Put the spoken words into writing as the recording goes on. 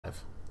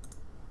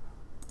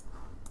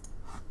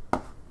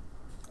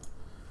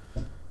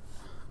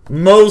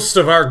Most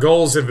of our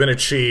goals have been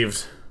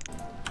achieved.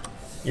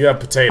 You have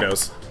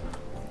potatoes.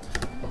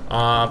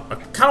 I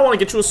kind of want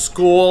to get you a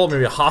school,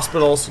 maybe a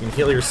hospital, so you can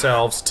heal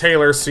yourselves.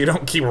 Tailor, so you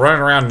don't keep running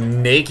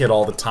around naked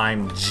all the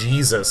time.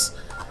 Jesus.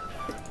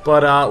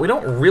 But, we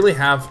don't really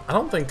have... I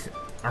don't think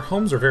our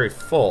homes are very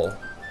full.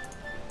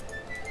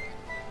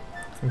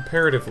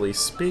 Comparatively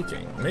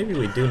speaking. Maybe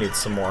we do need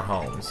some more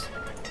homes.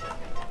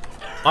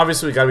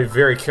 Obviously, we gotta be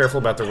very careful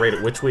about the rate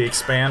at which we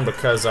expand,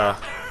 because, the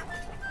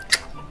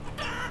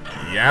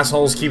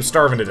assholes keep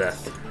starving to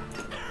death.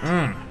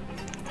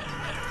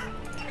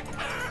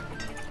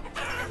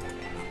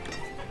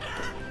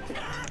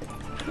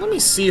 Let me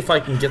see if I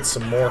can get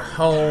some more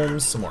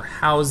homes, some more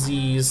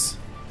housies.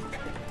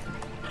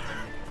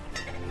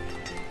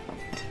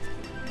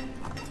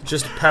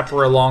 Just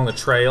pepper along the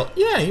trail.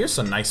 Yeah, here's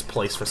a nice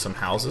place for some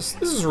houses.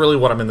 This is really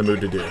what I'm in the mood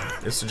to do,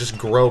 is to just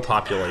grow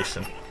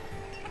population.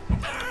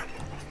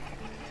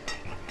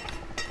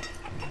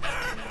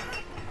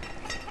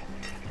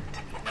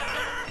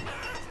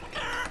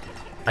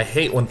 I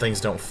hate when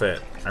things don't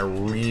fit. I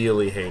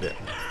really hate it.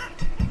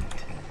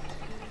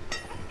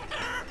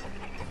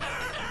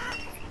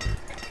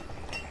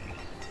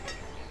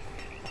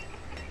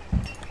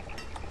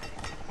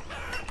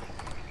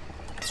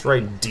 That's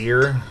right,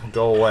 deer.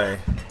 Go away.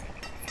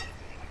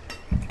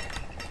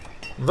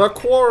 The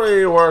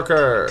quarry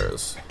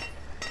workers!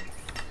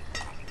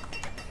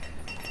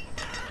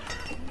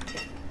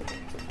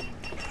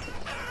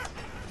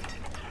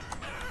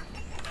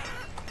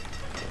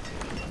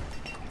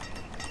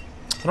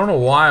 I don't know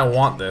why I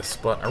want this,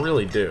 but I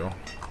really do.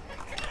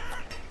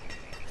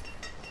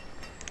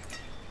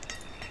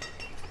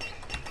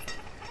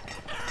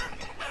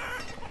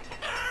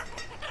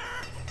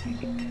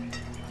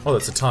 Oh,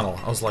 that's a tunnel.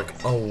 I was like,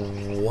 oh,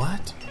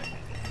 what?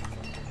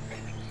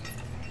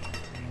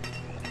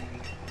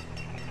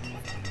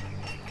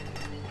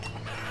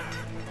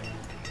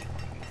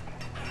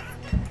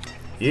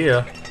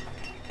 Yeah.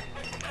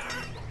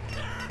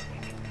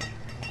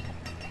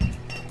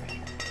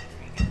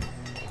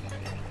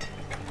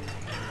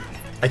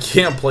 I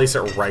can't place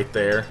it right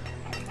there.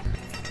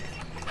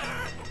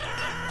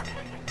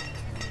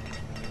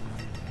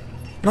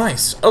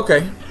 Nice.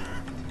 Okay.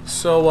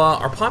 So,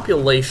 our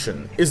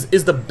population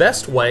is the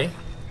best way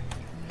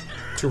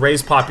to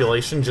raise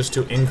population just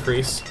to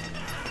increase.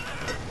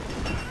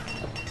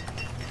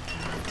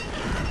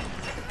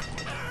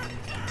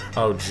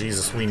 Oh,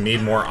 Jesus, we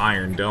need more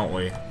iron, don't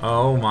we?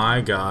 Oh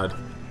my god.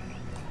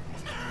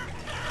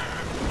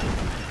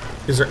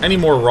 Is there any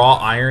more raw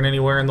iron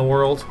anywhere in the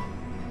world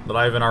that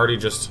I haven't already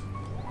just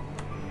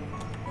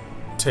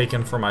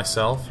taken for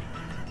myself?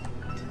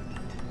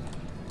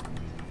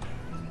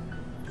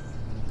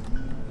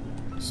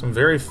 Some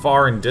very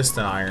far and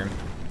distant iron.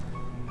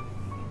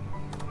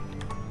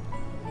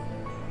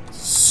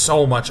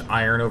 So much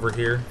iron over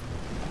here.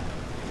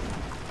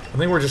 I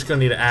think we're just gonna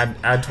need to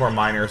add to our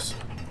miners.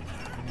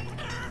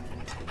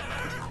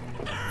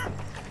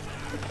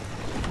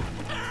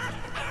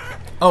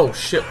 Oh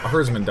shit, a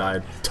herdsman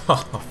died.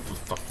 Up.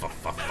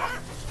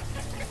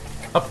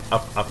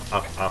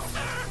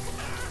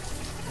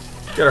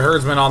 Get a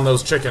herdsman on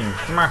those chicken.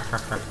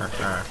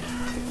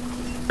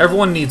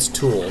 Everyone needs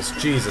tools.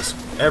 Jesus.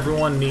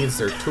 Everyone needs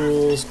their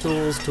tools.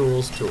 Tools.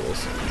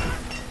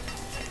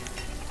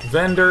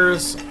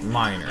 Vendors,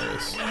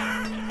 miners.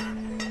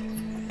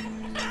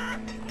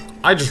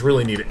 I just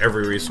really need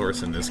every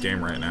resource in this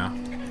game right now.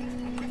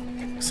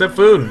 Except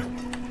food.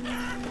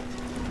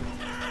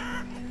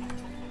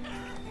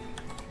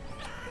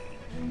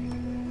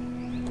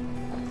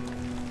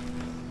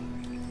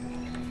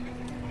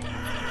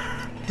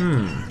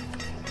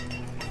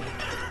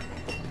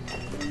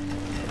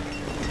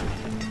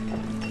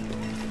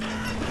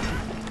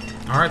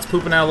 Alright, it's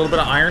pooping out a little bit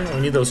of iron.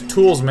 We need those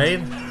tools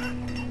made.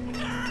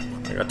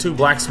 I got 2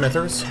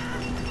 blacksmithers.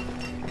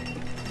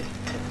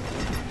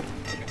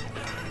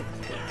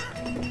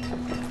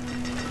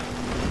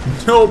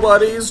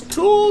 Nobody's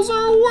tools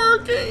are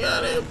working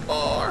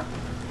anymore.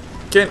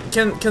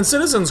 Can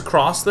citizens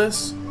cross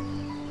this?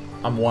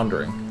 I'm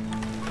wondering.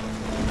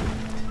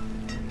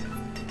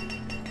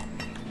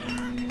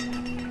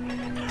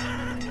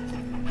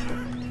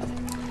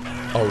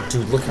 Oh,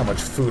 dude, look how much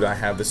food I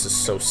have. This is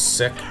so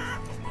sick.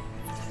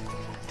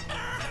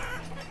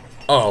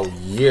 Oh,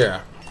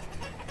 yeah.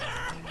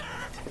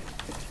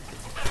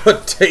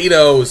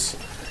 Potatoes!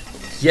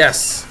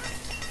 Yes!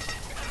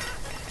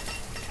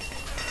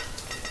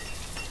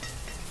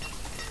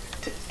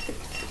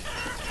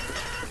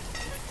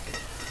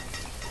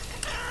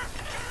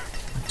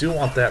 I do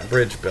want that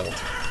bridge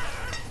built.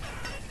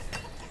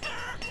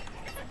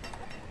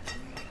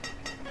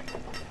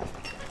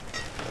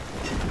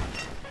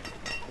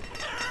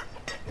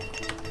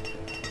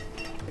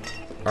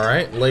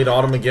 Alright, late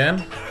autumn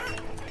again.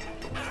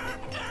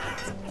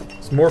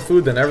 It's more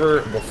food than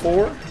ever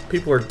before.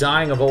 People are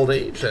dying of old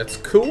age. That's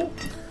cool.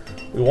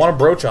 We want to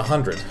broach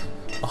 100.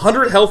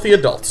 100 healthy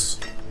adults.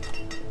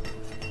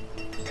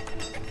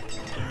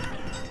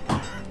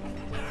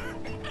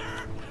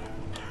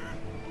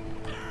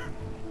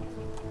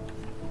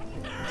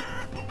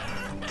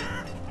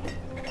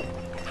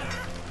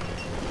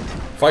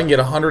 If I can get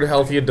 100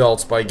 healthy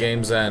adults by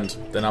game's end,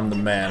 then I'm the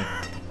man.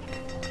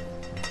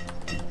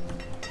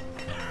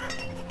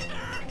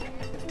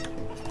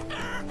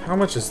 How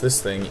much is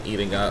this thing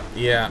eating up?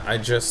 Yeah, I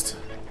just...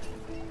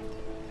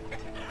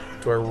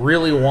 Do I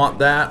really want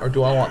that, or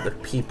do I want the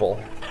people?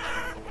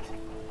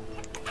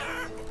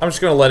 I'm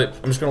just gonna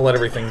let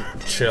everything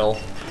chill.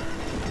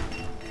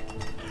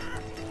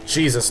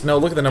 Jesus, no,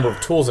 look at the number of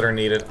tools that are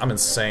needed. I'm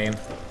insane.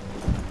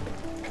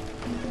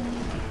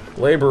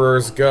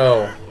 Laborers,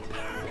 go.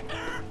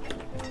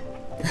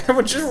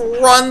 Everyone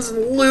just runs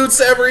and loots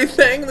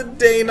everything, the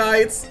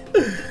day-nights.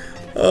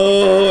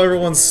 Oh,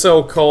 everyone's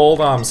so cold.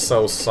 I'm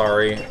so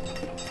sorry.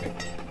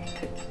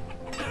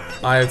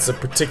 It's a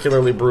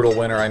particularly brutal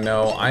winter, I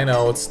know. I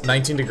know, it's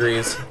 19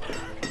 degrees.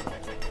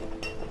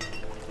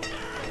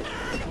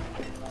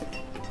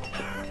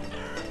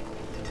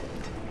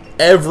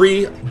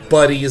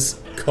 Everybody's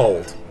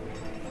cold.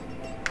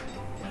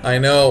 I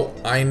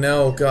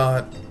know,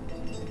 God.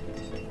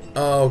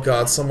 Oh,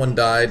 God, someone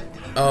died.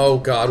 Oh,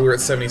 God, we were at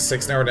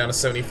 76, now we're down to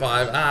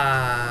 75.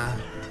 Ah.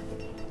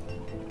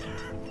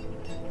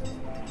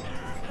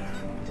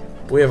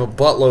 We have a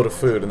buttload of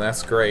food, and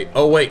that's great.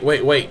 Oh, wait.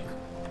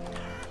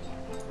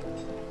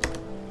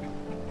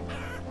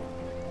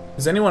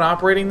 Is anyone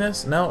operating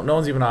this? No, no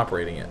one's even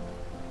operating it.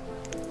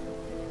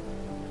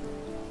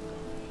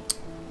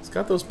 It's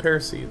got those pear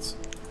seeds.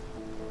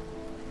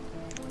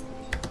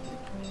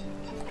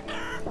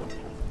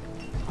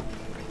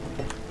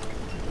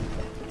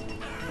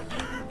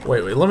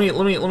 Wait, let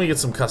me get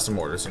some custom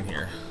orders in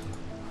here.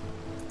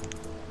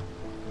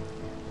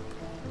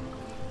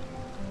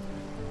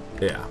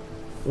 Yeah.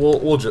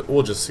 We'll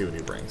just see what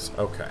he brings.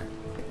 Okay.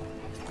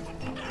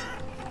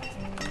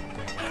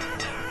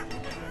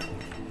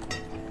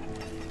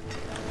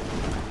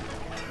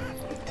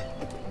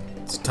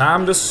 It's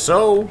time to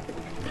sow.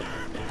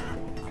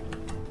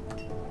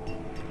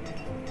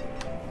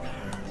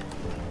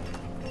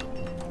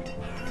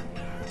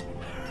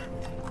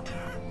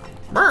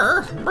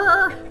 Brr,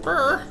 brr,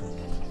 brr.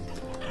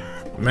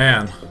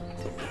 Man.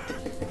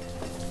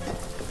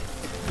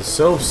 The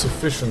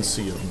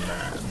self-sufficiency of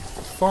man.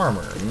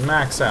 Farmer.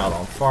 Max out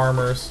on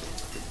farmers.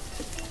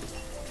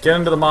 Get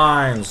into the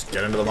mines.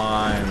 Get into the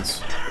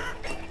mines.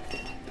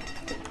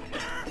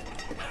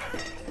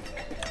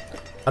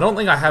 I don't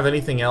think I have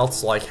anything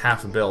else like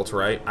half built,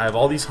 right? I have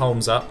all these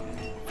homes up.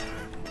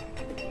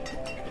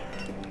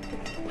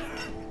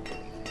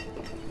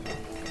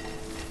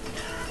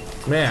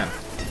 Man.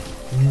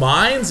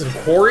 Mines and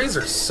quarries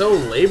are so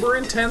labor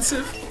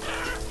intensive.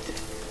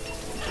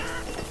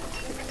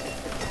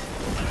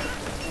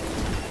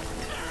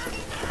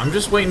 I'm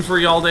just waiting for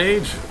y'all to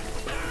age.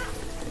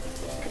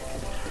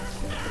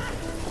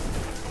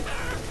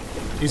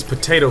 These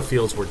potato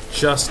fields were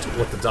just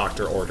what the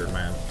doctor ordered,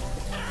 man.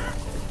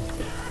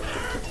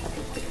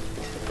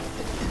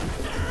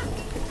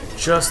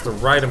 Just the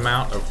right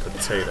amount of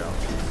potato.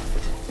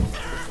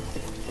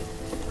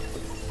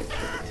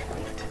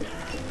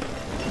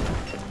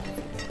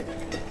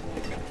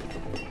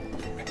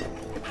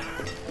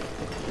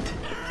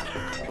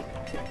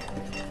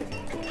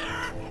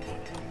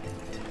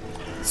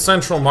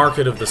 Central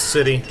market of the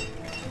city.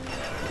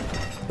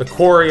 The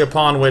quarry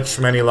upon which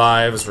many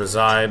lives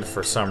reside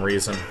for some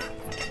reason.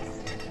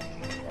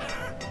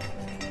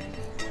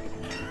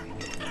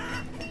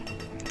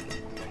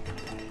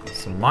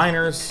 Some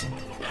miners.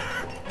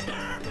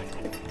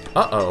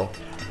 Uh-oh.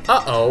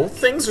 Uh-oh.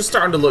 Things are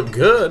starting to look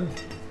good.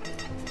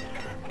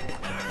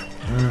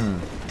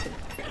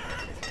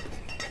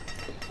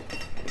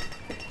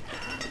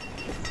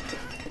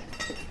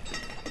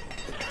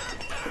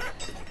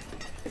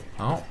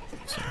 Oh.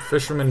 Some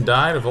fishermen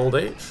died of old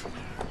age.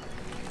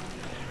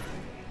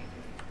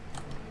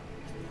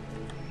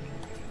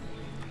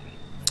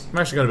 I'm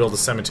actually going to build a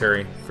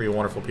cemetery for you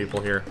wonderful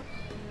people here.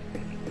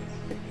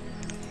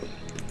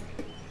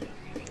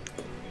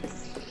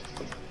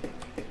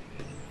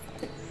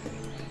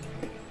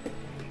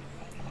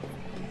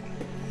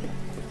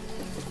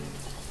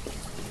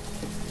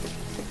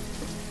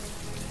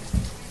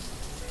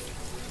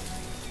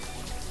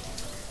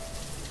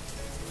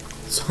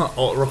 So,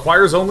 oh, it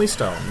requires only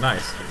stone.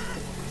 Nice.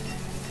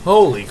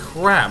 Holy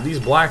crap, these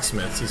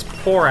blacksmiths, these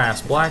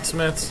poor-ass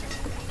blacksmiths.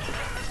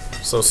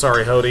 So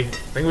sorry, Hody.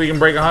 Think we can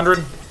break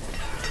 100?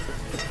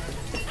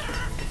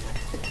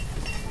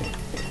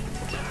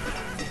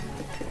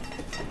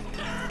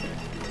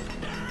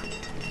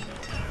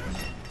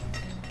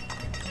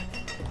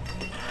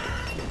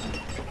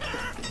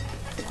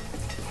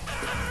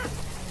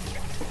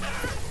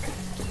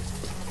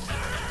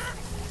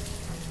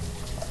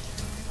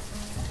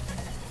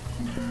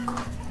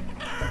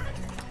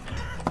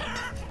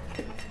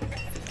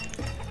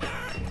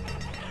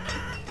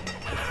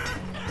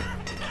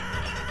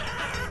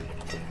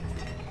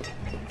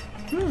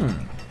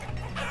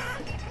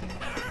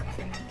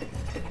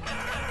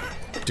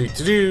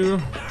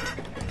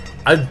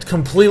 I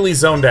completely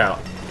zoned out.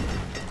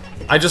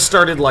 I just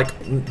started, like,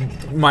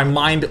 my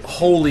mind,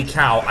 holy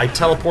cow, I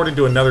teleported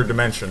to another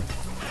dimension.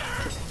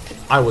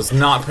 I was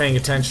not paying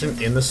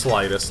attention in the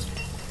slightest.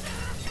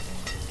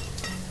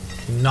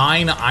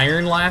 9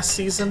 iron last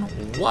season?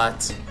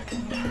 What?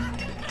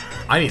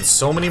 I need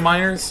so many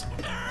miners.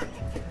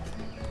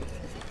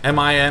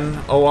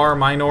 M-I-N-O-R,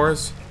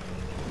 minors.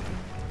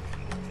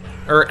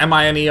 Or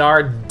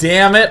M-I-N-E-R.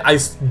 Damn it, I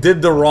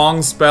did the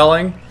wrong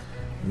spelling.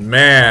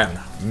 Man.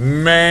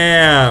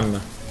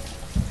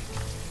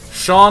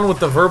 Sean with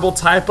the verbal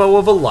typo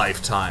of a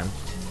lifetime.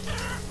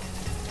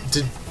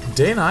 Did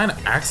Day 9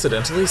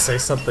 accidentally say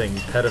something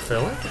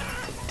pedophilic?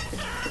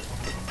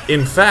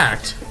 In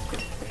fact,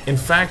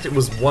 it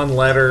was one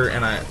letter,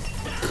 and I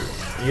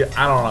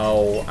don't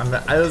know.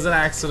 It was an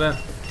accident.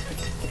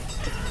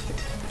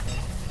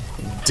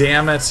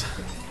 Damn it.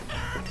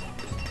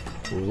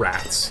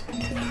 Rats.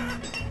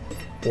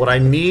 What I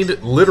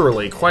need,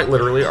 literally, quite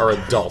literally, are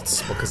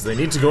adults, because they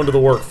need to go into the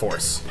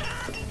workforce.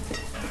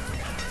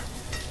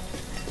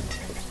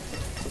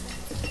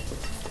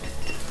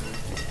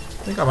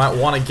 I think I might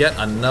want to get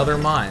another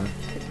mine.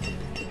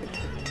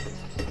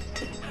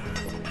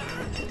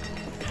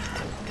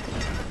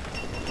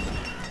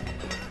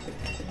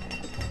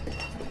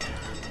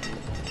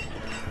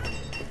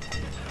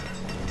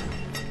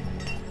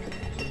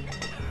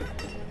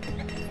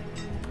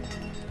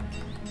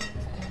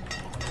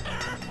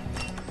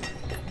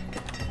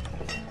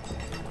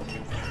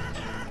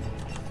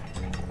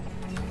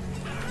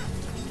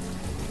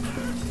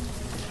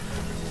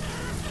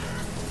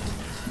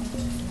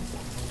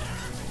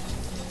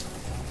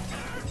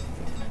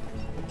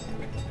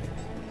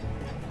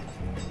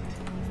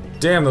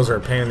 Damn, those are a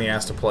pain in the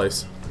ass to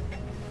place.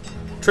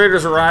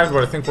 Traders arrived,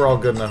 but I think we're all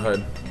good in the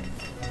hood.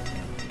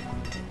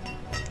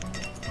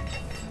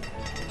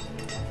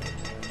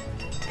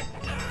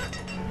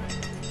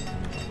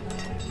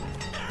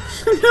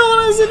 No one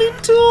has any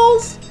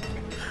tools!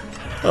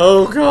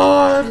 Oh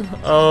god.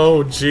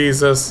 Oh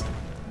Jesus.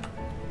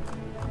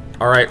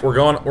 Alright, we're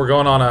going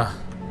on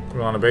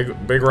a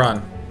big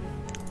run.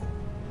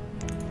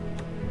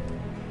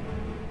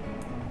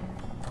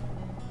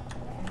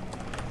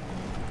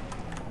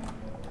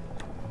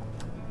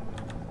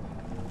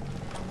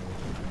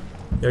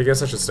 Yeah, I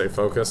guess I should stay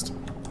focused.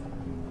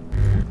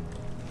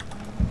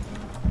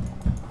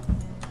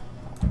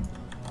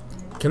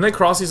 Can they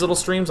cross these little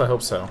streams? I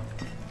hope so.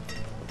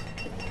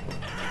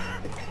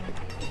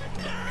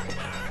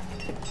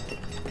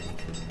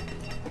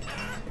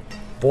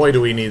 Boy, do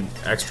we need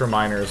extra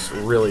miners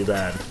really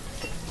bad.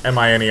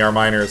 M-I-N-E-R,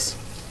 miners.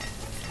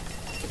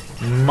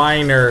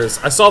 Miners.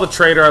 I saw the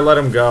trader, I let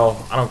him go.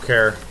 I don't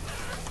care.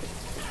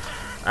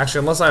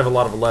 Actually, unless I have a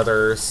lot of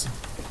leathers.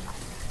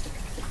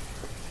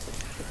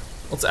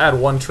 Let's add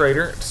one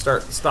trader to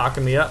start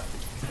stocking me up.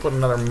 Put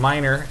another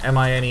miner,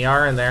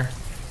 M-I-N-E-R, in there.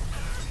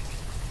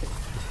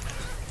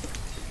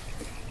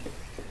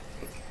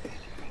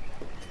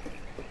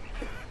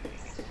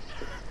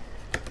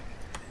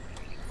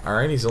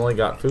 Alright, he's only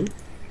got food.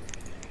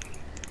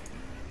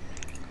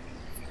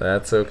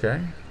 That's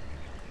okay.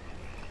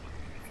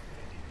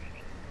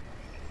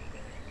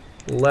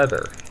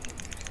 Leather.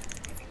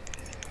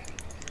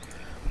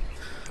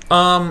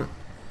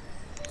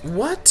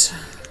 What?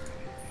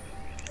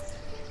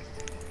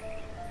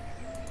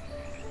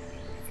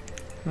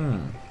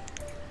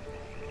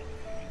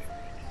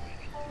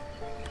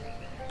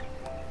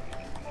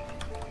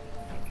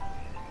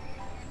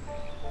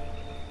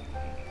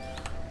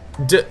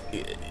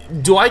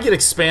 Do I get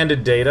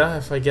expanded data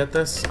if I get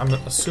this? I'm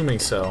assuming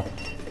so.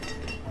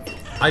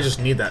 I just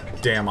need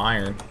that damn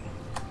iron.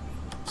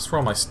 Just where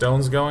all my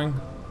stones going?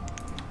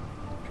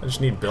 I just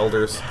need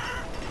builders.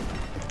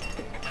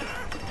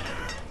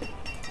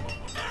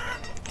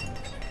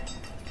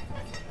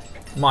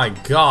 My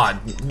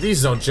god,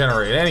 these don't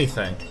generate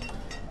anything.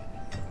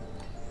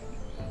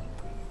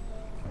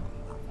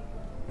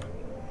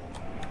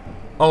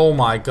 Oh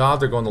my god,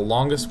 they're going the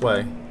longest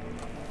way.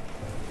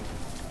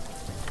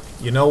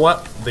 You know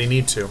what? They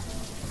need to.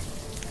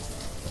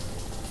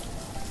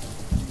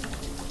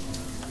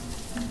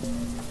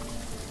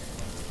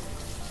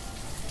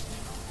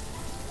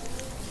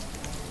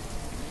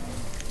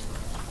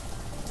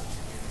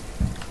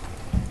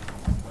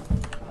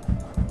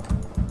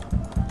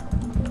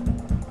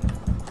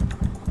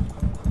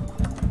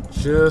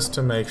 Just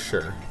to make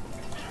sure.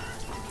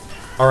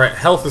 Alright,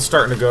 health is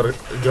starting to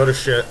go to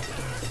shit.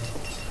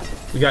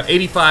 We got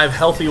 85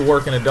 healthy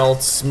working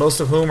adults, most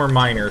of whom are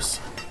minors.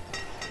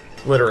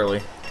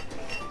 Literally.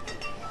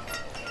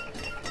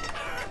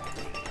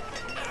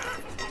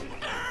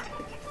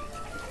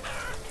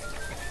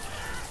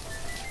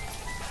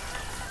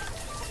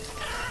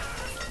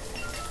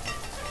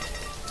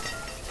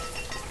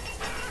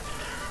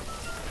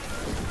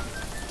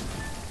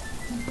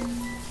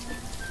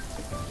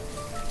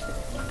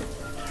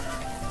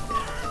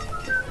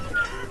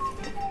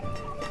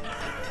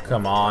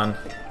 Come on.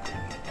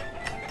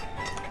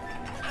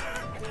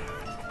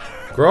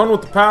 Grown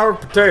with the power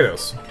of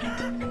potatoes.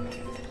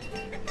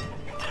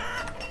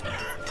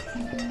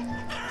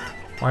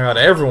 My god,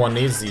 everyone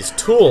needs these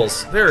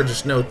tools. There are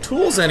just no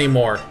tools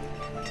anymore.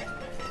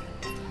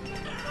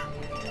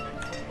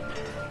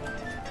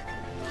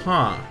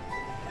 Huh.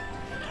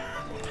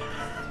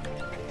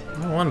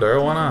 I wonder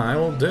what I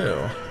will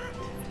do.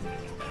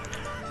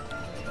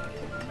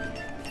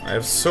 I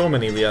have so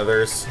many of the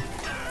others.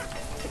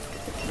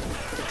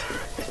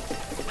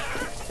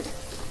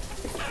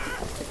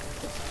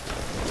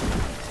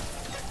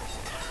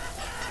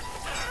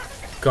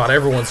 God,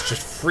 everyone's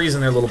just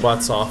freezing their little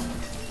butts off.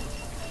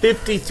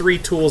 53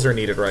 tools are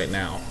needed right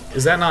now.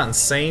 Is that not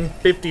insane?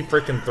 50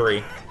 frickin'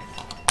 3.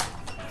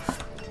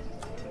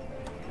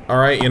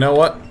 Alright, you know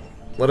what?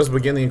 Let us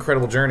begin the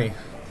incredible journey.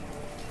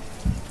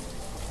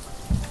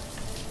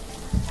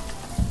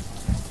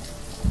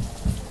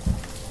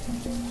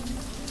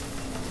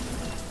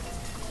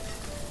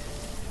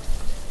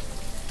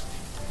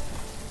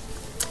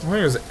 I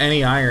don't think there's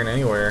any iron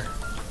anywhere.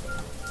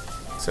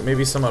 Except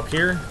maybe some up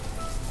here.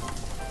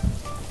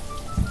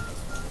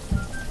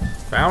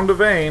 Found a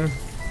vein.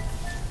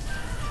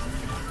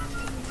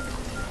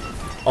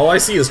 All I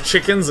see is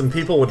chickens and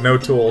people with no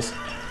tools.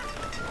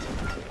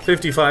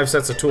 55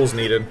 sets of tools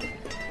needed.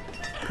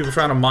 People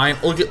trying to mine.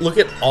 Look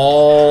at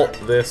all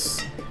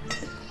this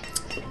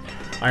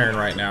iron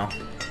right now.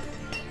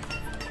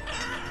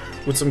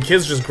 Would some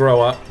kids just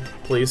grow up,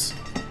 please?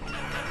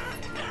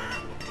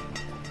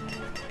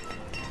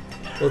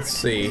 Let's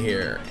see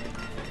here.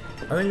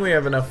 I think we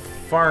have enough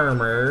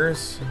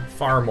farmers.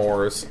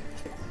 Farmers.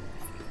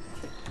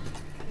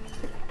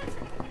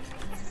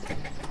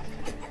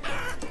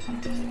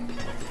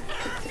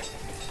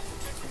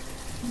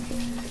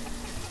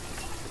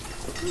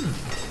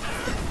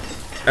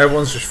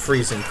 Everyone's just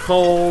freezing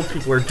cold.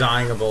 People are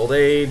dying of old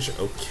age.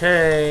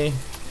 Okay.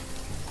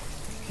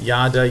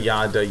 Yada,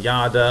 yada,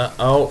 yada.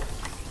 Oh.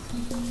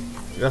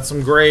 We got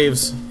some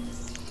graves.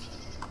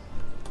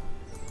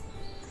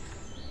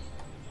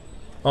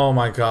 Oh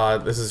my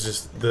god. This is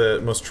just the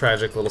most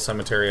tragic little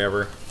cemetery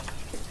ever.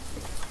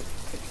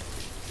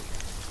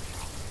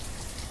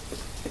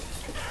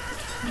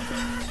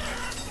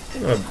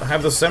 I'm gonna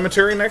have the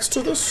cemetery next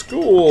to the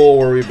school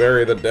where we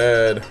bury the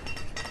dead.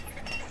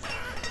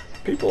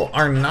 People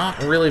are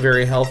not really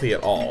very healthy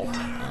at all.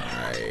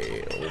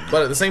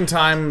 But at the same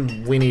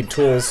time, we need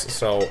tools,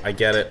 so I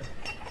get it.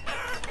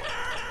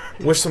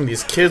 Wish some of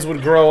these kids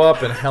would grow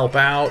up and help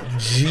out.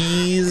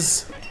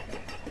 Jeez.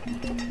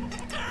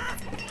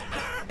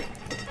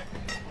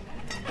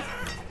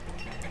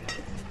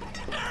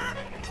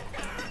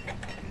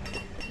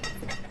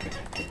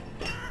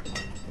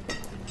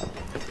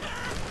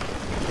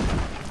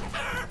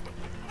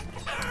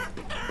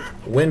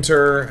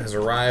 Winter has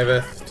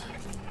arrived.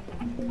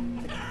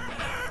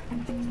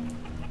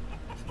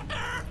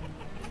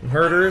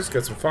 Herders,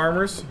 got some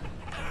farmers.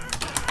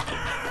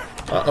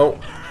 Uh-oh.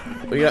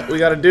 We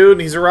got a dude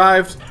and he's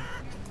arrived.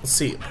 Let's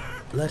see.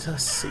 Let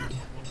us see.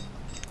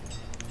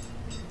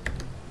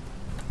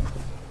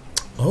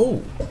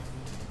 Oh.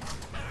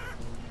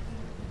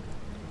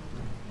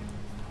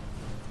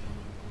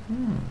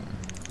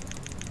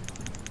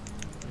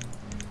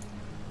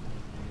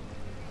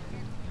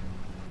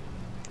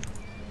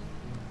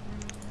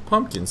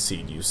 Pumpkin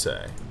seed, you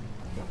say?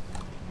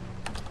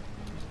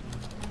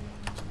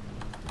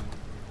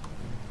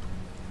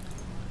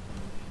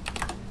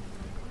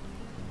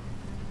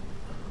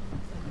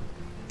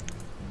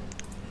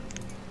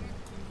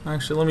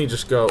 Actually, let me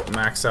just go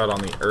max out on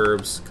the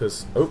herbs,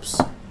 because...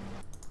 Oops.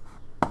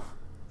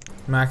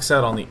 Max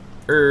out on the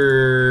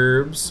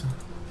herbs.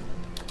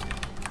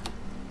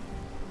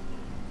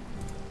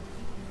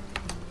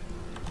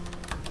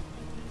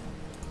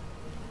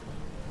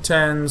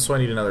 $10, so I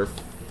need another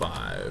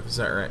 5. Is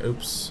that right?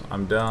 Oops,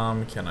 I'm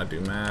dumb. Cannot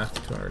do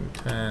math.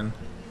 210.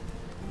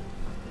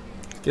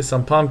 Get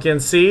some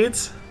pumpkin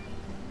seeds.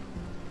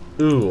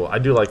 Ooh, I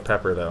do like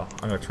pepper, though.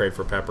 I'm going to trade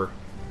for pepper.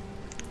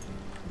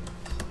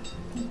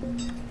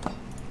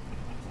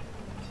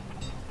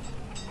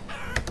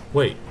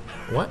 Wait,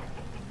 what?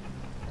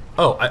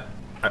 Oh,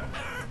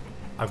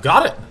 I've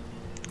got it.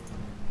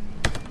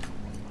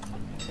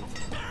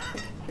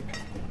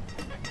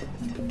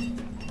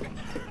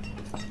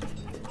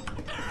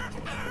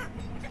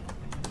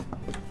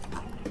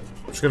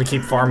 I'm just gonna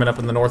keep farming up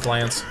in the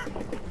Northlands.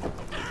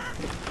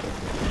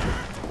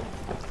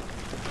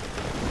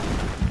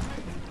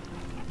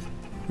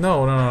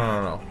 No, no, no,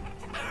 no, no.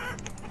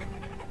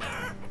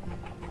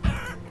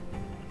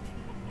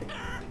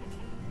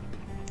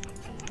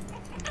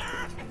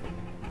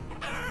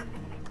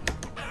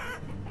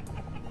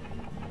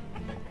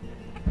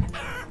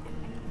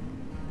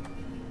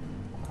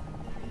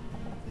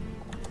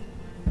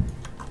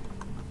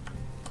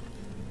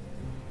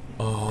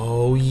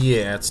 Oh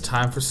yeah, it's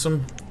time for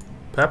some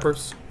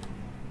peppers.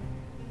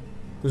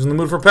 Who's in the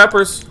mood for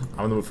peppers?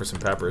 I'm in the mood for some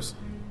peppers.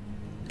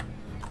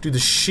 Dude, the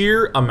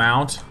sheer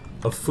amount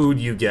of food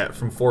you get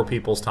from 4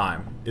 people's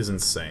time is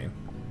insane.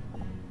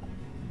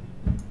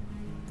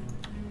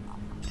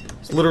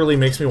 This literally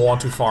makes me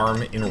want to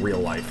farm in real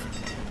life.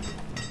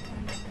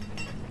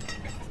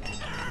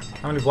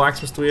 How many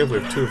blacksmiths do we have? We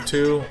have 2 of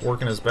 2,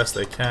 working as best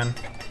they can.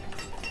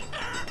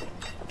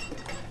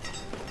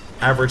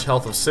 Average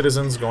health of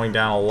citizens going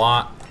down a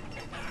lot.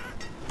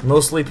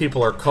 Mostly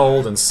people are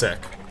cold and sick.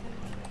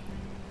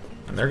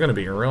 And they're gonna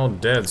be real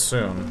dead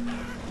soon.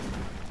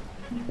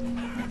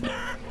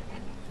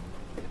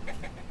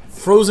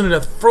 Frozen to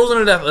death. Frozen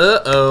to death.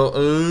 Uh-oh.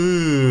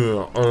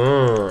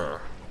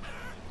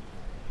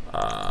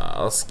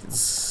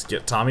 Let's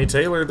get Tommy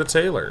Taylor the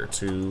tailor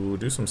to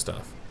do some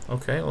stuff.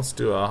 Okay, let's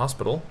do a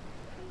hospital.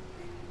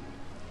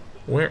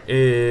 Where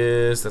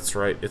is... That's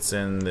right, it's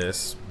in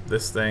this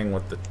thing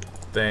with the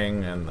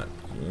thing and the...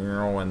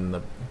 and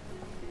the...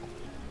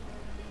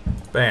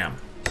 Bam.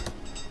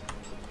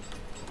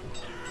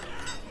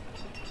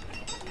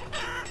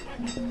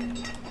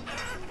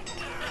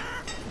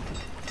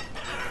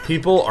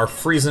 People are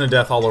freezing to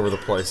death all over the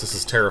place. This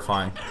is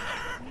terrifying.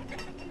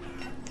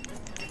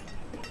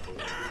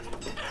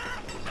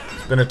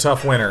 It's been a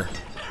tough winter.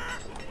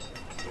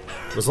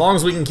 But as long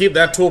as we can keep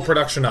that tool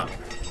production up,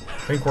 I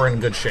think we're in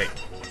good shape.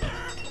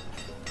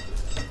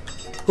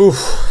 Oof.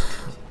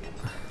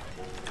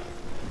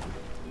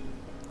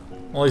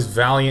 All these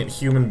valiant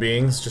human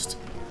beings just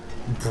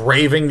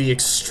braving the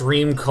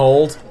extreme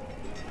cold.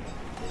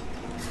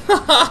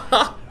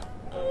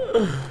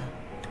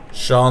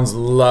 Sean's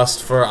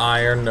lust for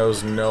iron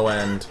knows no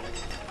end.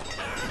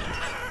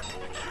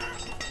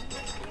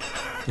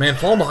 Man,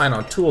 falling behind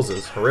on tools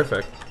is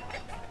horrific.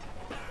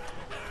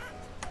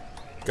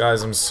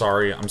 Guys, I'm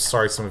sorry. I'm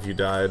sorry some of you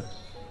died.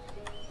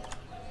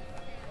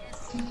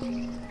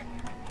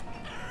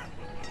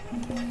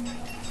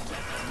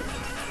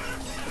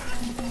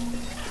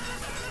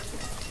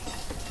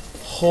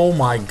 Oh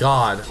my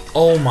god.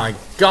 Oh my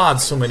god,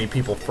 so many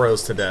people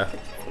froze to death.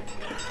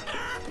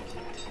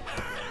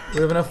 We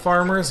have enough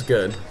farmers?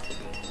 Good.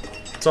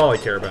 That's all I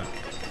care about.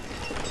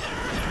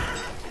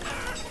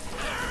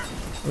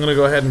 I'm gonna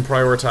go ahead and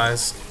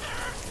prioritize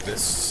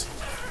this.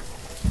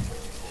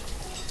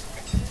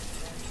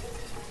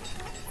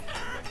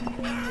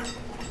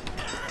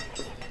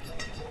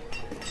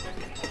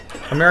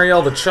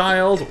 Marielle the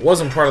child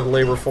wasn't part of the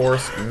labor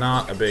force,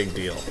 not a big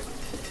deal.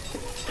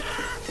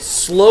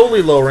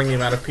 Slowly lowering the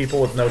amount of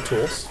people with no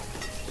tools.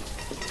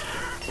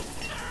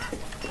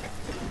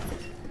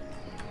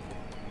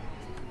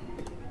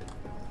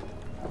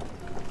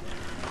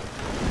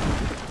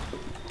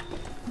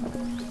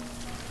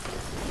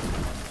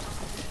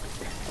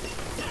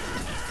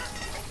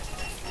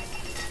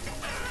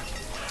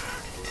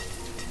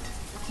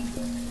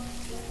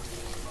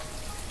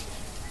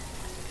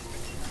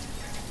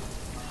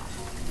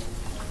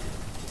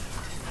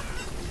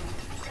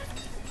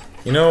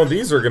 You know,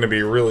 these are going to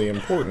be really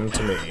important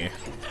to me.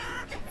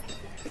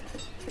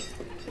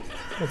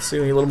 Let's see,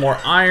 we need a little more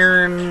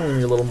iron, we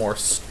need a little more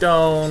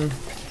stone.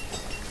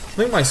 I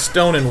think my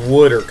stone and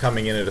wood are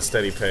coming in at a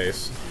steady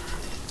pace.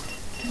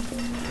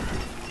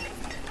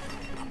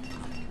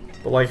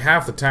 But like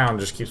half the town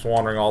just keeps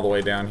wandering all the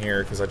way down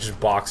here because I just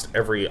boxed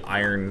every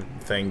iron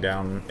thing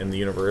down in the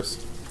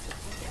universe.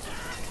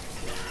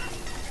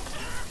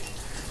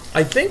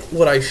 I think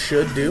what I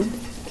should do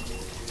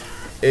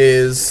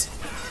is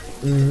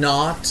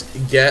not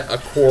get a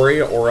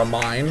quarry or a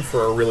mine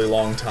for a really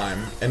long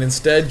time, and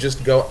instead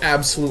just go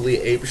absolutely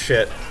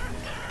apeshit,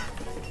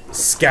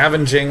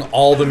 scavenging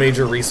all the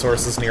major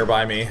resources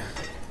nearby me.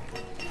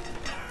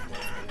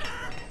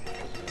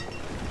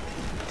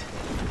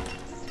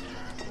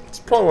 That's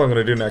probably what I'm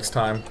gonna do next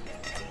time.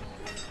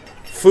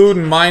 Food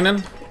and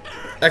mining,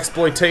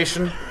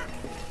 exploitation,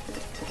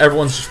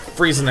 everyone's just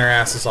freezing their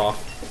asses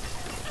off.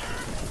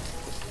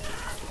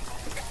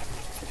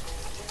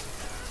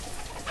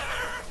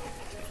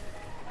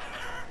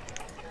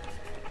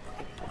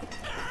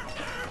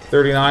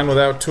 $39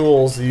 without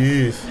tools.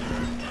 Eesh.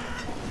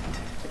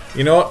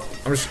 You know what?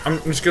 I'm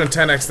just gonna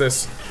 10x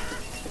this.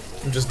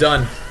 I'm just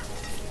done.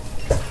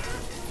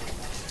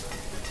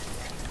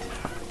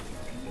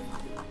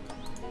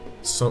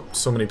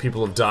 So many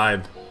people have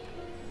died.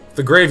 If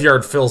the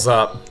graveyard fills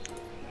up,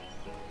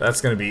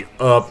 that's gonna be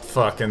up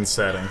fucking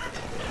setting.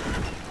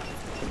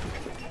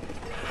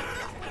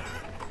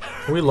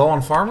 Are we low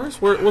on farmers?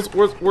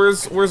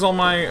 Where's all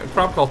my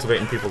crop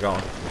cultivating people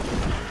going?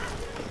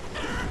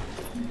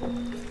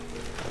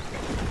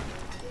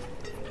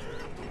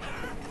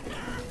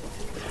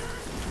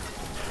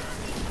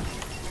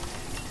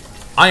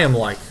 I am,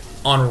 like,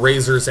 on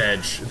razor's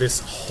edge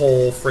this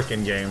whole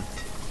frickin' game.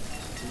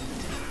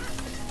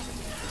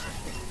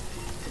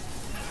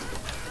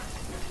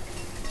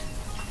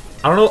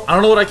 I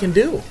don't know what I can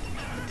do.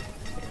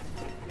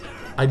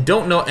 I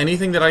don't know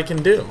anything that I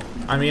can do.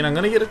 I mean, I'm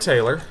gonna get a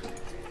tailor.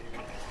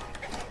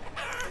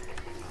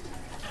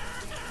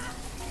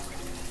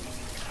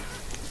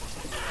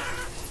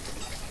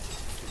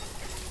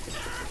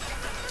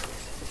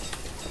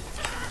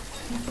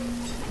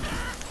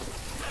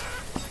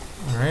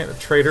 Alright, the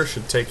trader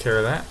should take care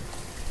of that.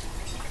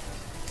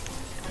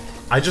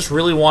 I just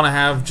really want to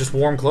have just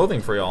warm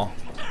clothing for y'all.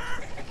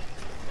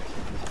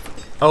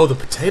 Oh, the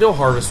potato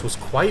harvest was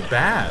quite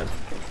bad.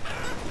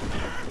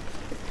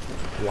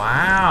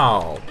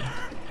 Wow.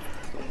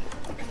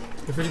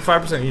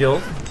 55%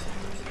 yield.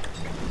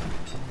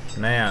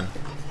 Man.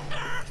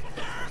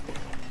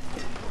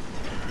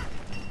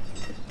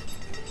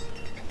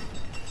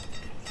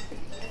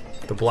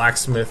 The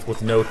blacksmith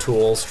with no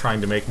tools,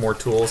 trying to make more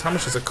tools. How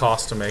much does it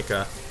cost to make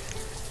a...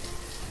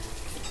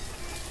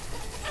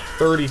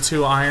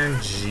 32 iron.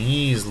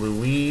 Jeez,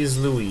 Louise.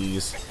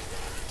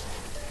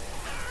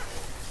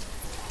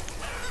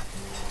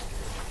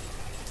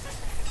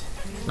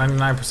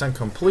 %99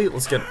 complete.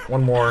 Let's get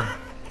one more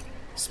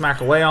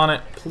smack away on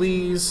it,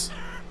 please.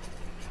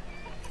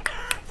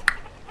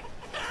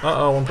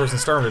 Uh-oh, one person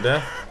starving to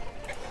death.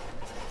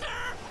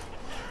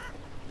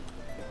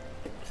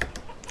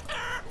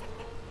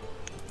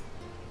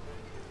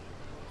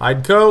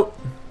 Hide coat.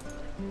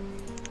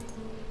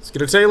 Let's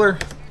get a tailor.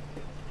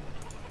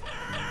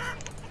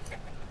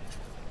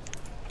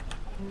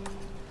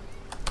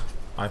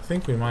 I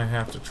think we might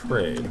have to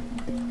trade.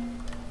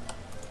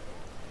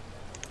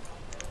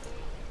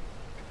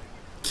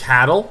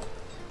 Cattle?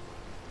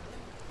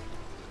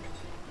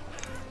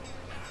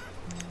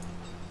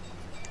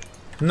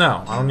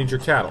 No, I don't need your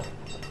cattle.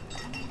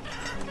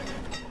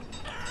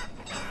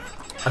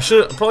 I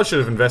probably should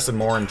have invested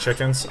more in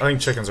chickens. I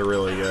think chickens are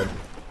really good.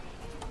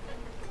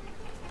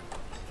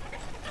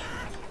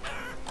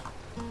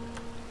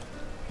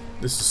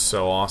 This is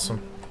so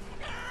awesome.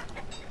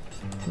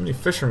 How many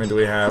fishermen do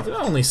we have?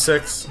 Only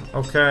 6.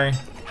 Okay.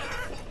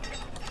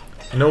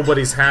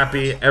 Nobody's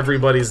happy.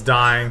 Everybody's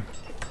dying.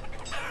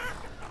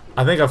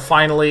 I think I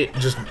finally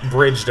just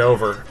bridged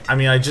over. I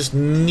mean, I just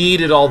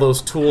needed all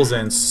those tools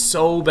in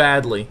so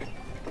badly.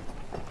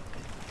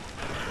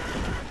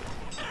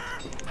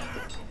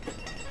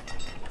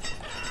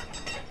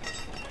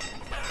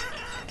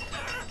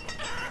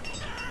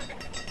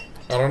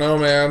 I don't know,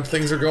 man.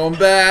 Things are going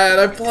bad.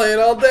 I played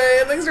all day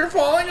and things are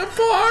falling apart.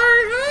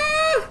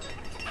 Ah!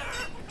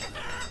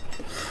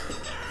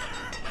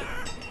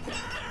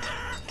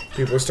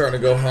 People are starting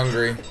to go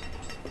hungry.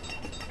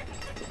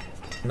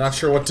 I'm not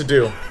sure what to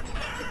do.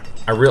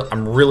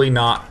 I'm really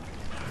not.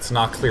 It's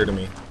not clear to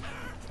me.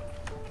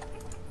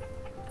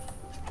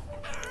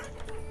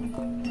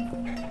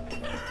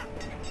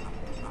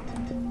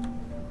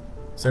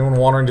 Is anyone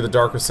wandering to the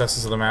dark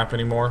recesses of the map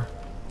anymore?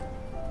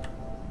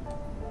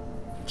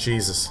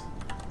 Jesus.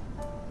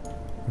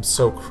 I'm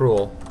so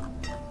cruel.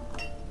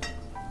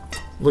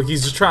 Look,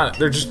 he's just trying to...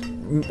 They're just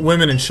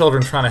women and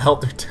children trying to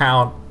help their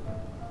town.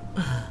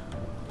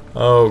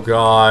 Oh,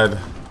 God.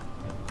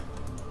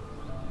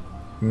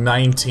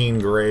 19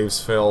 graves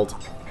filled.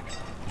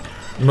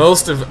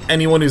 Most of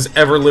anyone who's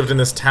ever lived in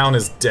this town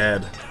is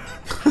dead.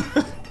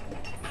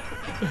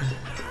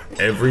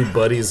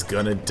 Everybody's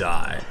gonna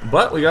die.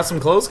 But we got some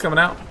clothes coming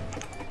out.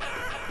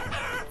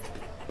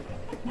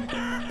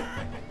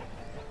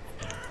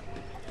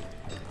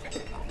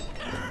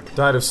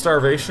 Died of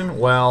starvation?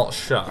 Well,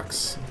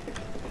 shucks.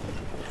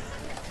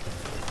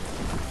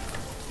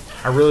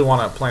 I really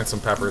want to plant some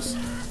peppers.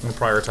 I'm gonna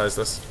prioritize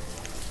this.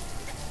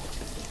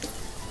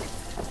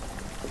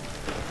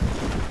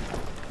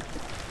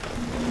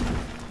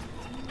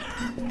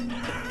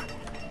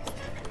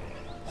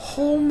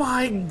 Oh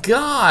my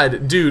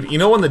god! Dude, you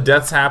know when the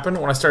deaths happened?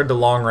 When I started to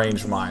long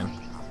range mine.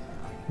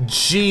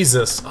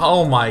 Jesus.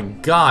 Oh my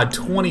god.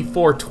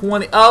 24,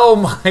 20. Oh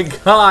my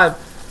god!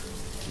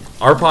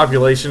 Our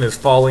population is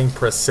falling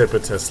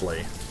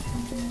precipitously.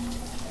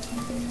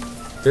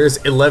 There's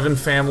 11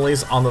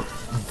 families on the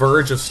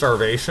verge of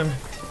starvation.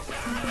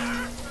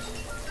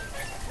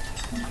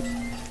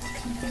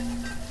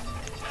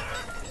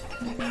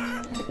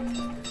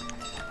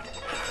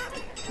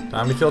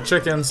 Time to kill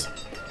chickens.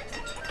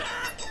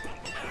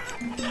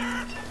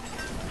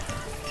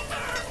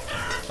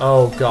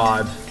 Oh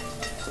god.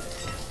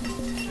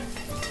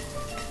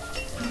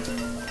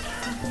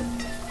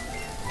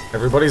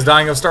 Everybody's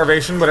dying of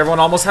starvation, but everyone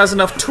almost has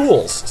enough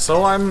tools,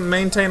 so I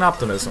maintain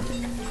optimism.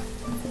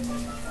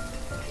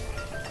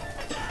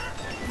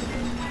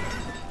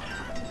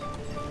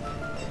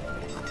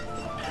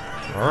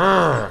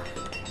 Urgh.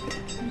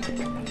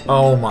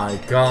 Oh my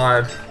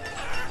god.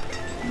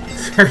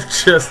 They're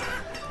just...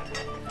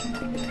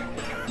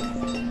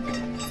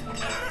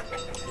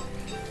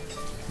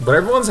 But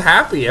everyone's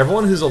happy.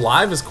 Everyone who's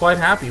alive is quite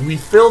happy. We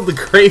filled the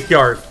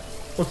graveyard.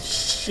 Oh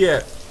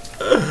shit.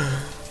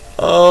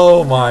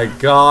 Oh my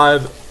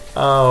god.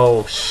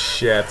 Oh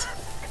shit.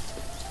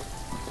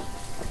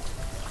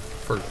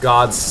 For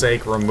God's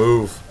sake,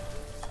 remove.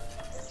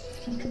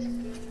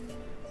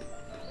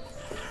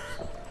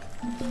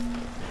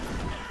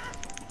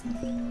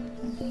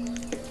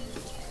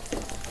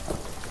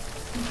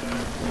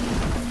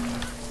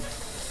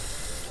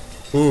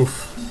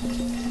 Oof.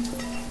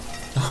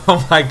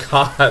 Oh my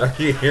god, are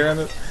you hearing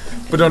this?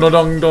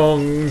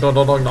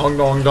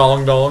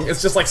 Ba-dong-dong-dong-dong-dong-dong-dong-dong-dong.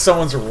 It's just like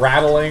someone's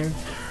rattling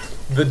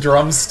the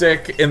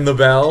drumstick in the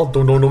bell.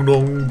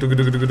 Dong-dong-dong-dong,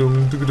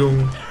 dong-dong-dong-dong,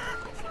 dong-dong,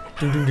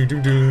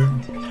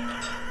 dong-dong-dong-dong.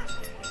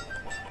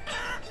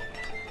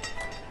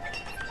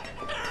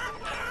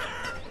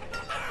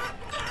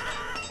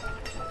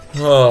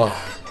 Oh,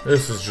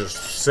 this is just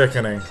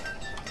sickening.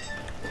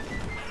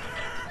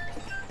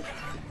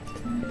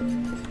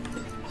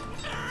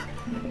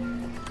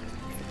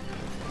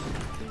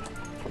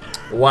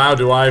 Wow,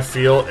 do I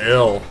feel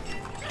ill.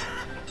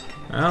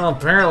 Well,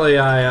 apparently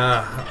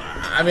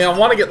I mean, I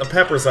want to get the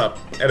peppers up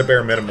at a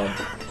bare minimum.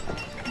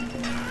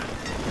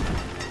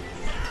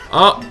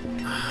 Oh.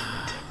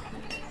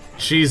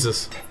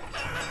 Jesus.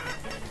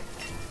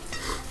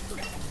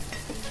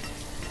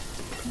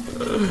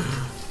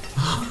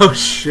 Oh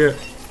shit.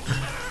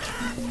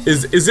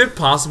 Is it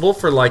possible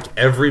for like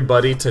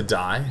everybody to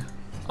die?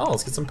 Oh,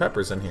 let's get some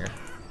peppers in here.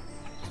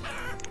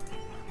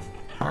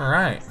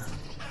 Alright.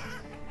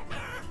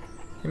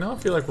 You know, I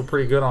feel like we're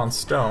pretty good on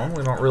stone.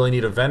 We don't really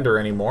need a vendor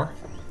anymore.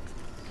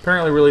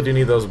 Apparently really do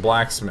need those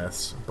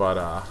blacksmiths,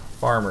 but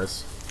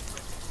farmers.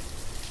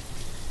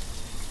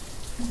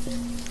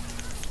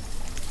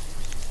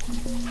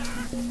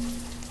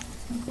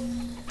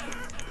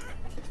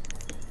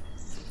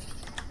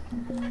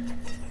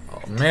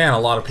 Oh man, a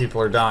lot of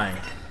people are dying.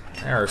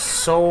 There are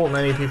so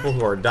many people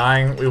who are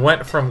dying. We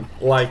went from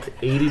like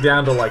 80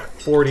 down to like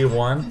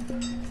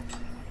 41.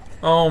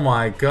 Oh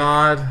my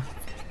god.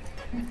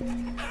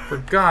 For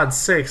God's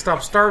sake,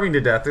 stop starving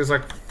to death. There's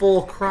like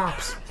full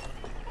crops.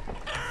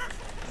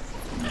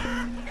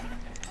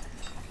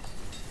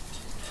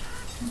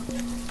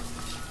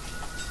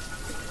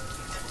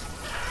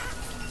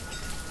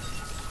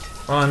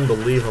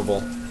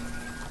 Unbelievable.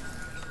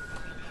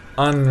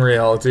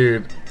 Unreal,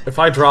 dude. If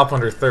I drop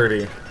under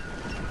 30...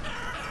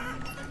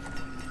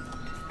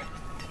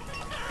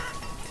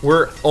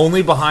 We're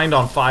only behind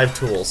on 5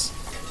 tools.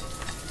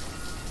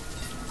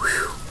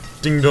 Whew.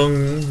 Ding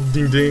dong,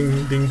 ding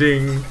ding, ding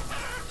ding.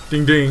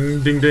 Ding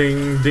ding, ding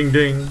ding, ding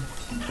ding.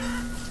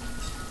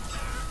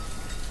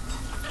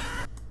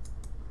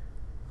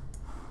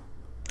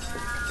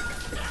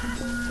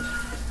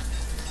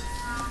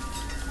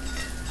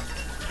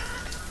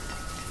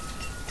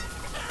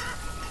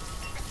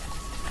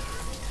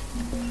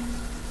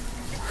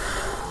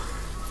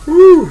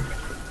 Woo!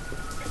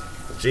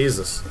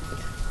 Jesus.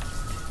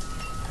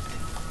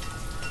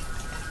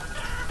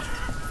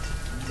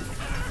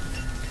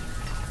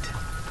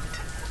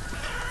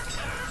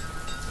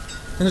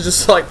 And it's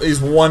just like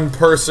these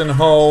one-person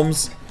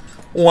homes.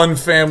 One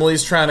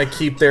family's trying to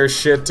keep their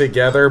shit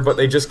together, but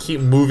they just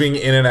keep moving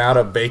in and out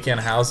of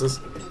vacant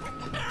houses.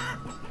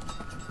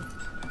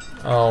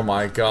 Oh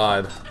my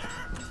god.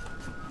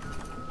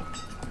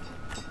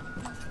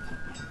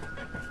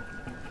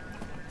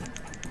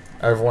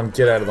 Everyone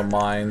get out of the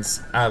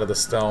mines, out of the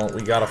stone.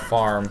 We gotta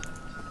farm.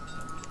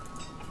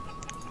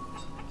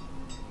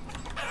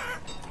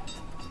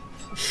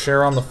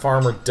 Sharon the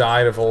farmer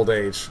died of old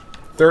age.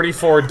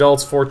 34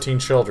 adults, 14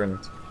 children.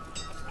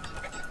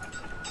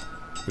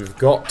 We've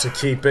got to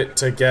keep it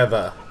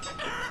together.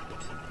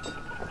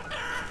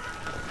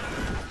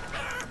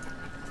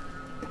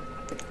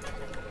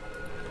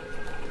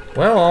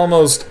 Well,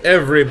 almost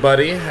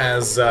everybody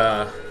has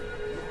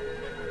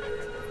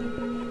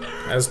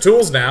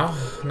tools now.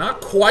 Not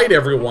quite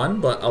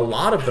everyone, but a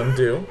lot of them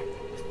do.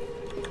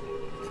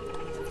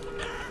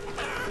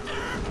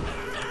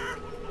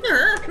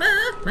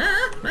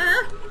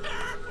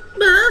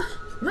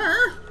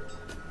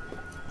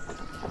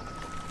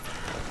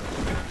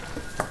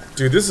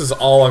 Dude, this is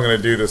all I'm gonna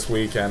do this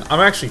weekend. I'm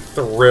actually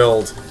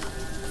thrilled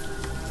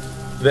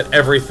that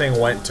everything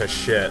went to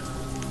shit.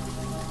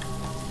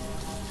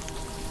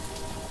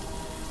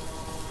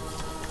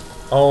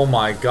 Oh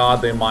my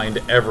god, they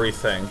mined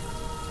everything.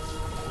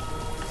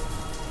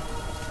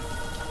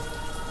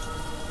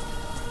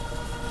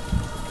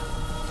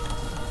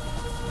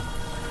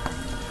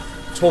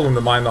 Told him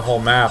to mine the whole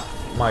map.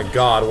 My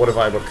god, what have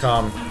I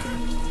become?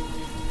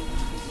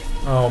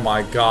 Oh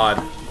my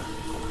god.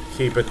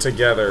 Keep it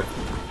together.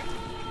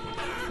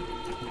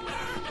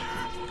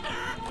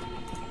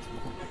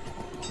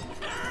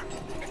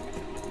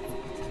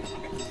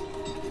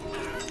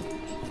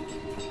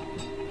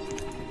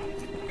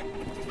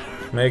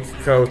 Make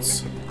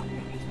coats.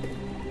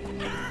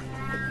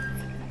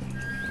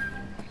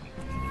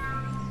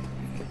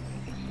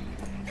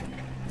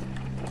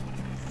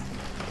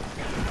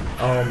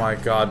 Oh my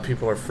god,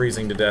 people are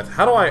freezing to death.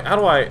 How do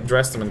I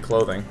dress them in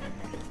clothing?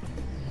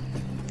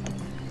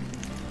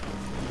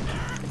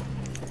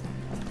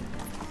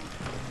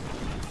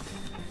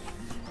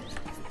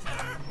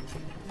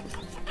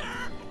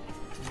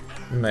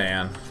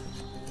 Man.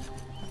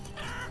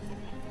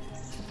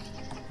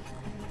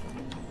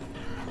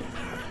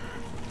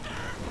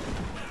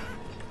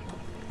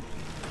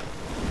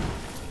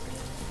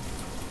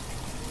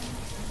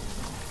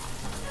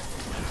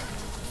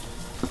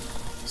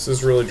 This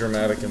is really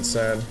dramatic and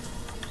sad.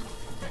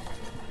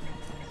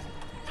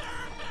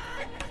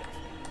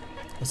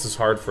 This is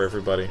hard for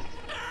everybody.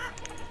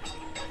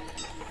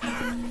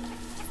 But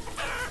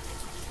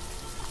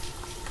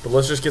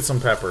let's just get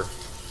some pepper.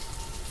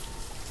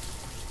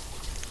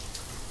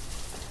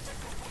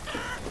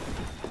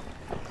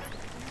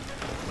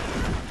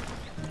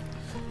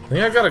 I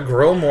think I gotta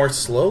grow more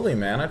slowly,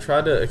 man. I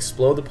tried to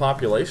explode the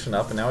population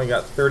up and now we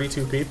got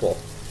 32 people.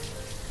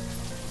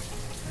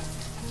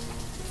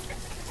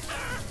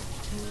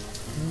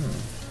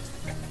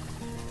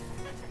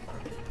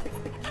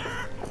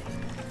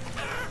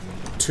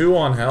 2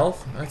 on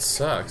health? That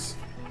sucks.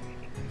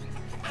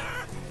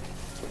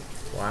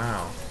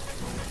 Wow.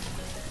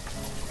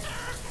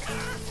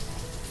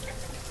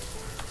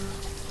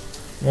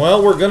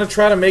 Well, we're gonna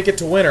try to make it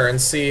to winter and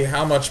see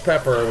how much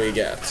pepper we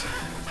get.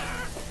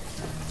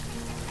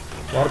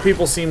 A lot of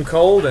people seem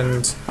cold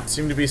and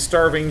seem to be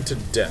starving to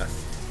death.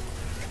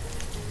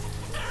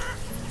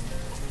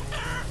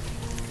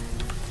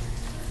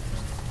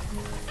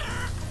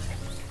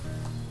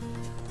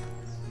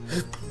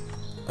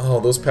 Oh,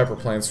 those pepper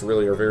plants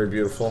really are very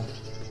beautiful.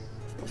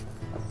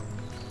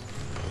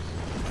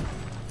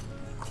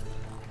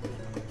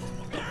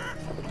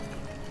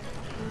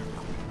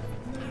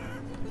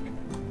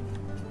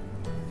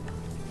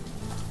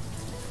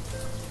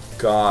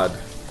 God.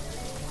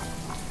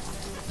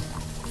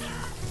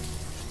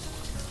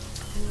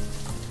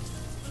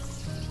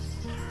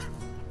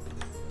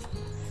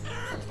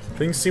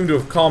 Things seem to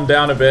have calmed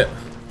down a bit.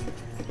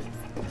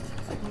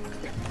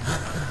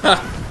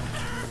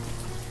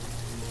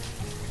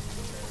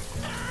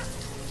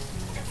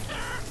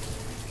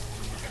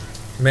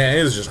 Man,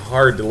 it is just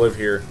hard to live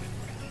here.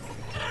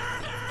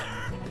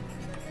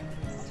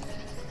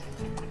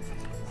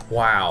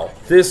 Wow.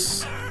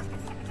 This...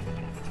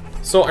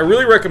 So, I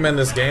really recommend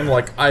this game.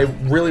 Like, I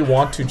really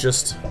want to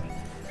just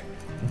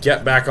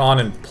get back on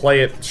and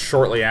play it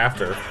shortly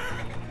after.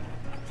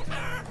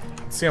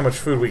 Let's see how much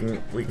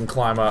food we can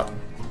climb up.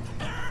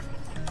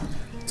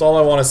 That's all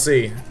I want to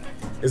see.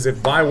 Is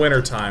if by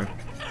winter time,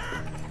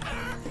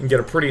 you can get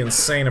a pretty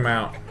insane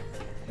amount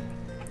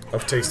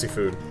of tasty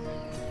food.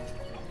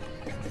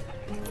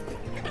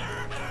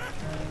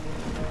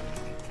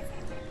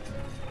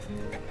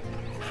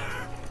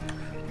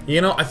 You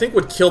know, I think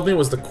what killed me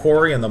was the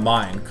quarry and the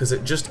mine, because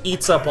it just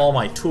eats up all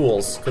my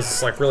tools, because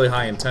it's like really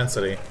high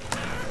intensity.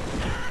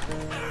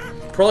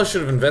 Probably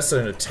should have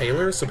invested in a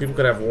tailor so people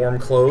could have warm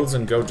clothes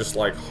and go just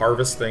like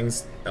harvest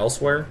things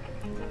elsewhere.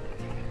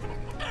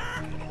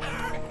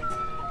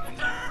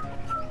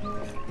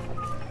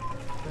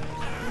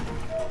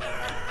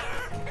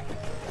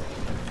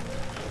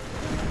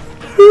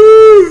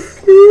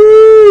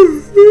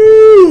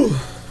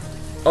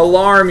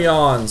 Alarm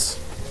yawns.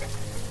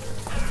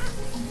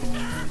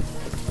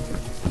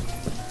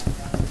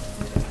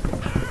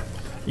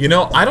 You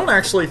know, I don't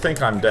actually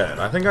think I'm dead.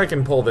 I think I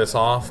can pull this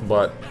off,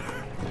 but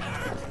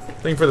I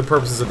think for the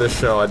purposes of this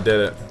show, I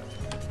did it.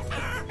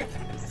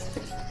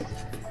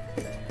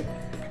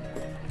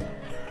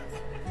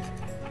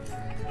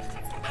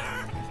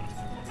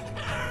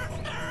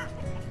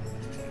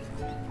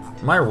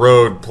 My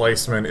road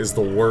placement is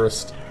the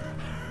worst.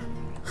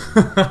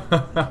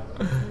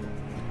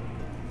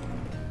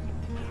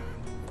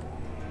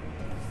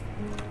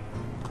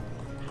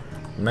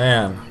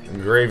 Man,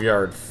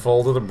 graveyard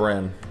full to the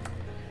brim.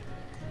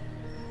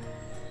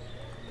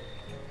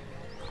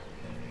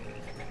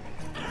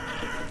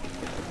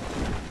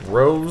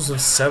 Rows of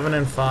 7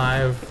 and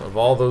 5 of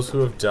all those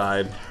who have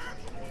died.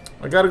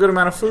 I got a good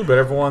amount of food, but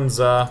everyone's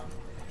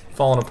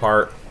falling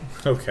apart.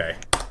 Okay.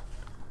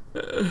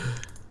 I'm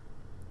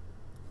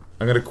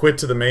gonna quit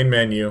to the main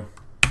menu.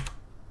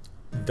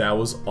 That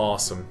was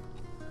awesome.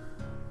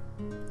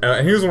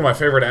 And here's one of my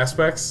favorite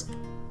aspects.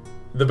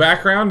 The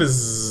background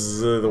is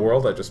the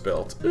world I just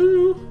built.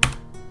 Ooh.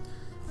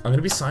 I'm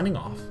gonna be signing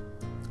off.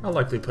 I'll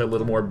likely play a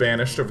little more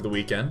Banished over the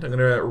weekend. I'm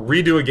gonna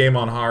redo a game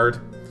on hard.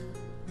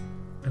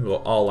 And go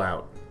all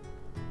out.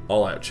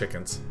 All out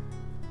chickens.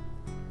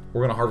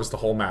 We're gonna harvest the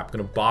whole map.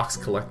 Gonna box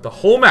collect the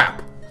whole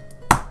map!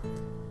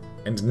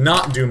 And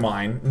not do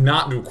mine.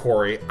 Not do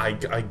quarry. I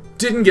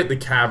didn't get the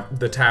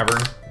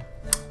tavern.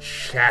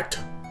 Shat.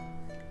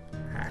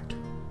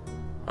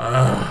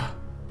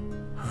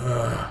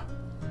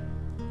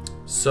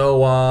 So,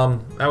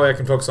 that way I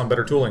can focus on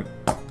better tooling.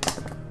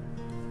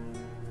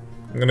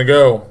 I'm gonna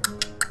go.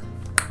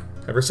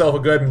 Have yourself a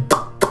good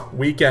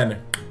weekend.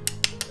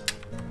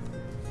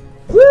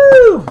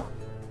 Woo!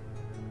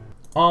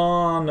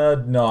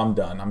 No, I'm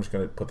done. I'm just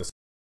gonna put this